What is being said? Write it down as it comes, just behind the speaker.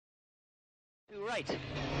Two right,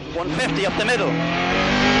 150 up the middle,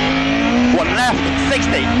 one left,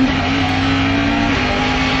 60.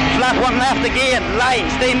 Flat one left again, line,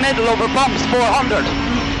 stay middle over bumps, 400.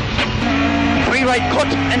 Three right cut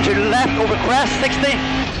into left over crest, 60.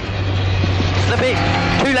 Slippy,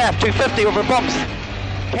 two left, 250 over bumps.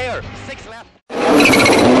 Care, 6 left.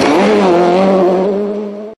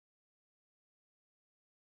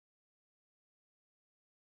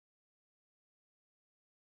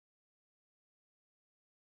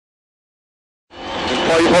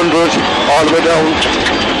 500 all the way down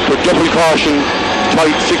to double caution,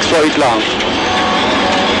 tight 6 right long.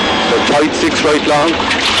 So tight 6 right long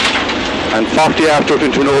and 40 after it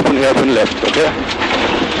into an open hairpin left, okay?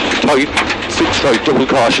 Tight 6 right, double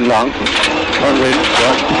caution long. Turn in,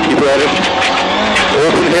 keep at it.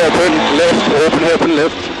 Open hairpin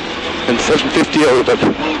left, and 750 out of it.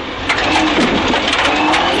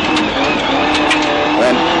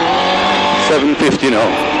 And 750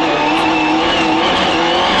 now.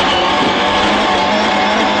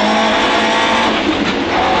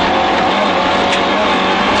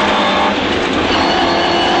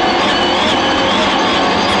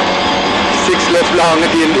 6 left long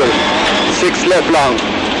at the end of it. 6 left long.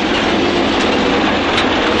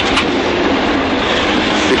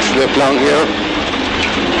 6 left long here.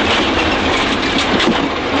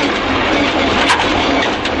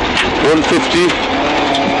 150.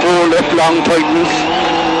 4 left long tightens.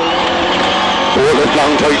 4 left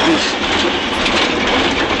long tightens.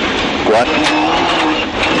 Go on.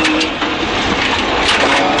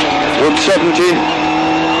 170.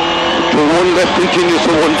 To 1 left continues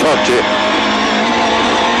to 130.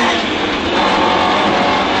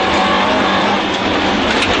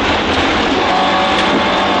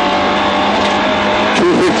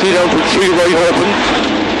 250 down to 3 right open.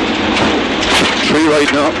 3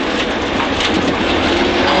 right now.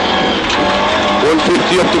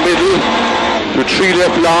 150 up the middle to 3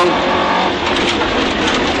 left long.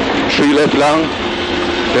 3 left long.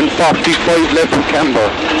 Then 45 left camber.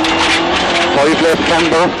 5 left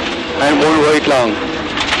camber and 1 right long.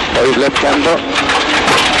 5 left camber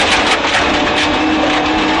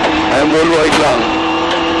and 1 right long.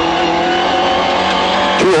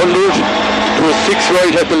 200 to a 6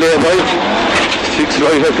 right at the lay-by. 6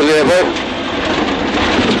 right at the lay-by.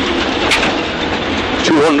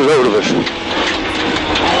 200 out of it.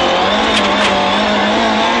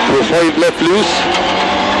 To a 5 left loose.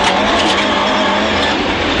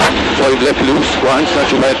 5 left loose. Go on, it's not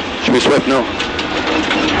too bad. Should be swept now.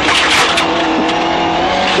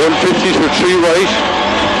 150 to a 3 right.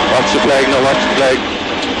 Watch the flag now, watch the flag.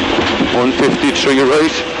 150, 3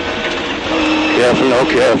 right. Careful now,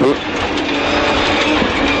 careful.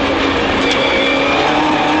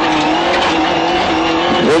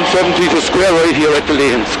 170 to square right here at the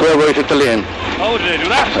lane. Square right at the lane. How did they do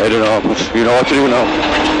that? I don't know, but you know what to do now.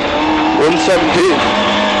 170.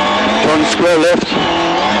 Turn square left.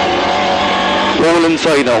 Hole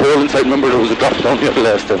inside now, hole inside. Remember there was a drop down here the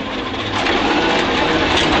last time.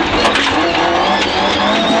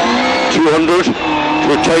 200 to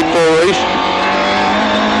a tight 4 right.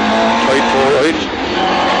 Tight 4 right.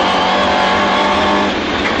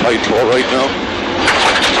 Tight 4 right now.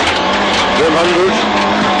 100.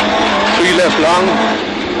 3 left long.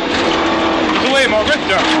 It's away more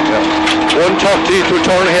Richter. Yeah. 130 to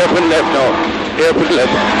turn hairpin left now. Hairpin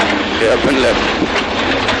left. Hairpin left.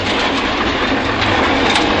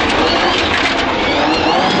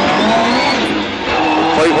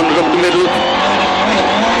 500 up the middle.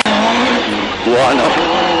 Go on up.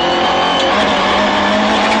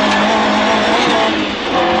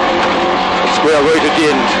 Square right at the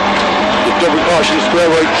end. The double caution square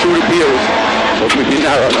right through the piers. So it will be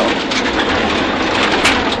narrow now.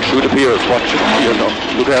 Through the piers, watch it here now.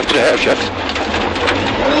 Look after the hair shafts.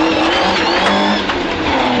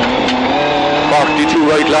 42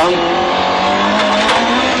 right long.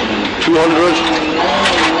 200.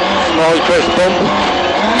 Small crest bump.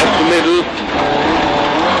 Up the middle.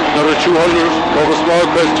 Another 200. Over small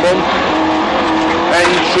crest bump.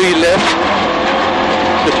 And 3 left.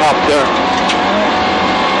 The top there.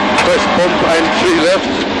 Crest bump and 3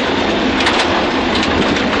 left.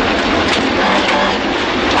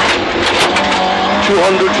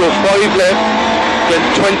 200 to a 5 left, then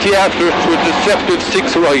 20 after to a deceptive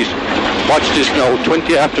 6 right. Watch this now,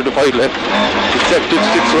 20 after the 5 left, deceptive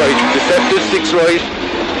 6 right, deceptive 6 right,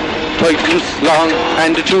 tightens long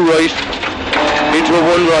and the 2 right, into a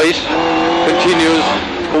 1 right, continues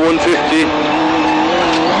for 150,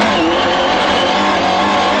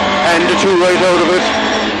 and the 2 right out of it,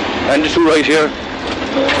 and the 2 right here,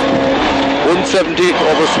 170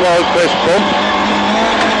 over small crest bump,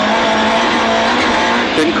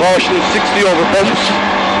 Then caution 60 over bumps.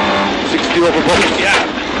 60 over bumps. Yeah.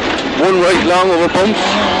 1 right long over bumps.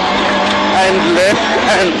 And left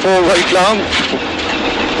and 4 right long.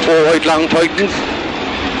 4 right long tightens.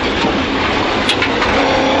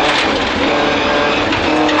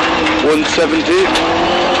 170.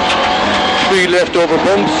 3 left over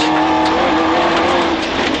bumps.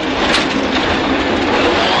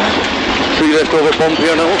 3 left over bump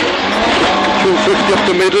here now. 250 up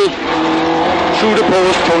the middle. Through the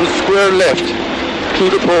post, turn square left. Through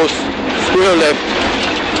the post, square left.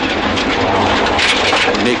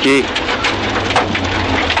 Nicky.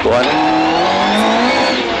 Go on.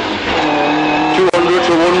 200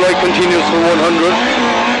 to 1 right continues for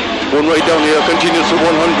 100. 1 right down here continues for 100.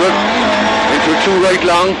 Into 2 right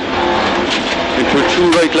long. Into 2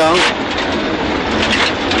 right long.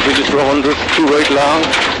 Continues for 100. 2 right long.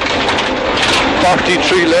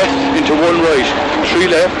 43 left into 1 right. 3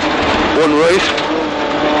 left. 1 right.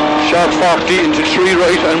 Sharp 40 into 3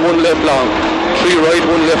 right and 1 left long. 3 right,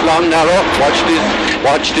 1 left long, narrow. Watch this.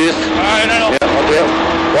 Watch this. Yeah, okay.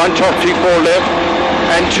 130, 4 left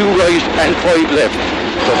and 2 right and 5 left.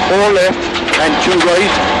 So 4 left and 2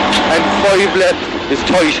 right and 5 left is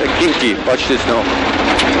tight and kinky. Watch this now.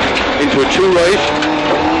 Into a 2 right,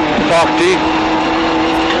 40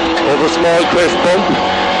 over small crest bump.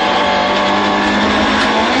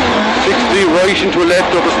 60 right into a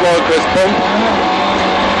left over small crest bump.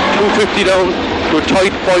 250 down to a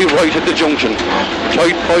tight 5 right at the junction.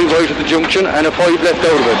 Tight 5 right at the junction and a 5 left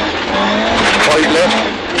out of it. 5 left.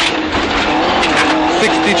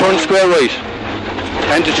 60 turn square right.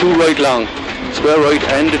 And the 2 right long. Square right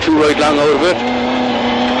and the 2 right long out of it.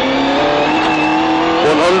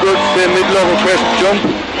 100, stay middle over crest jump.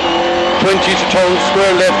 20 to turn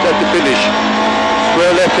square left at the finish.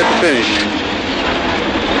 Square left at the finish.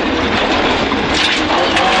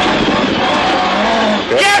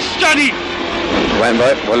 Yes, Johnny!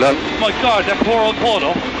 Well done. My God, that poor old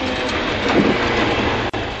photo.